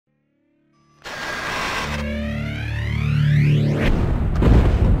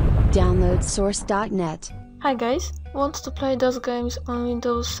downloadsource.net. Hi guys, want to play those games on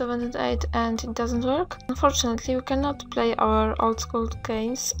Windows 7 and 8 and it doesn't work? Unfortunately, we cannot play our old school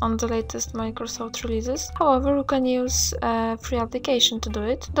games on the latest Microsoft releases. However, we can use a free application to do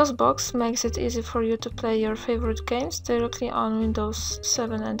it. DOSBox makes it easy for you to play your favorite games directly on Windows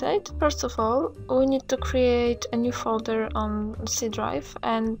 7 and 8. First of all, we need to create a new folder on C drive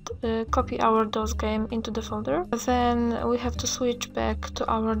and copy our DOS game into the folder. Then we have to switch back to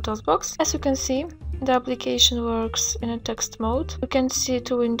our DOSBox. As you can see, the application works in a text mode. We can see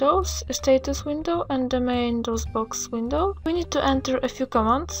two windows, a status window and the main DOSBox window. We need to enter a few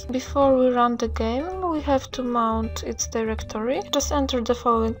commands. Before we run the game, we have to mount its directory. Just enter the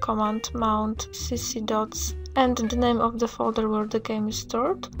following command: mount cc and the name of the folder where the game is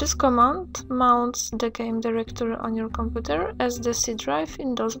stored. This command mounts the game directory on your computer as the C drive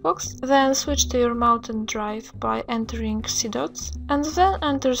in DOSBox. Then switch to your mounted drive by entering C dots, and then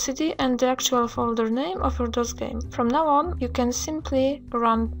enter CD and the actual folder name of your DOS game. From now on, you can simply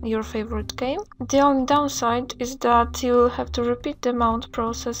run your favorite game. The only downside is that you will have to repeat the mount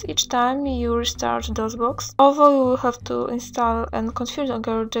process each time you restart DOSBox, although you will have to install and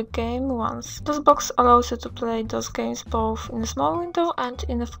configure the game once. DOSBox allows you to play those games both in a small window and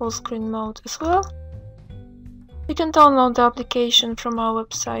in a full screen mode as well. You can download the application from our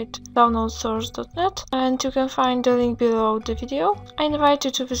website downloadsource.net and you can find the link below the video. I invite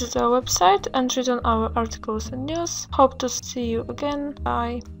you to visit our website and read on our articles and news. Hope to see you again.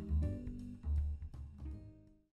 Bye.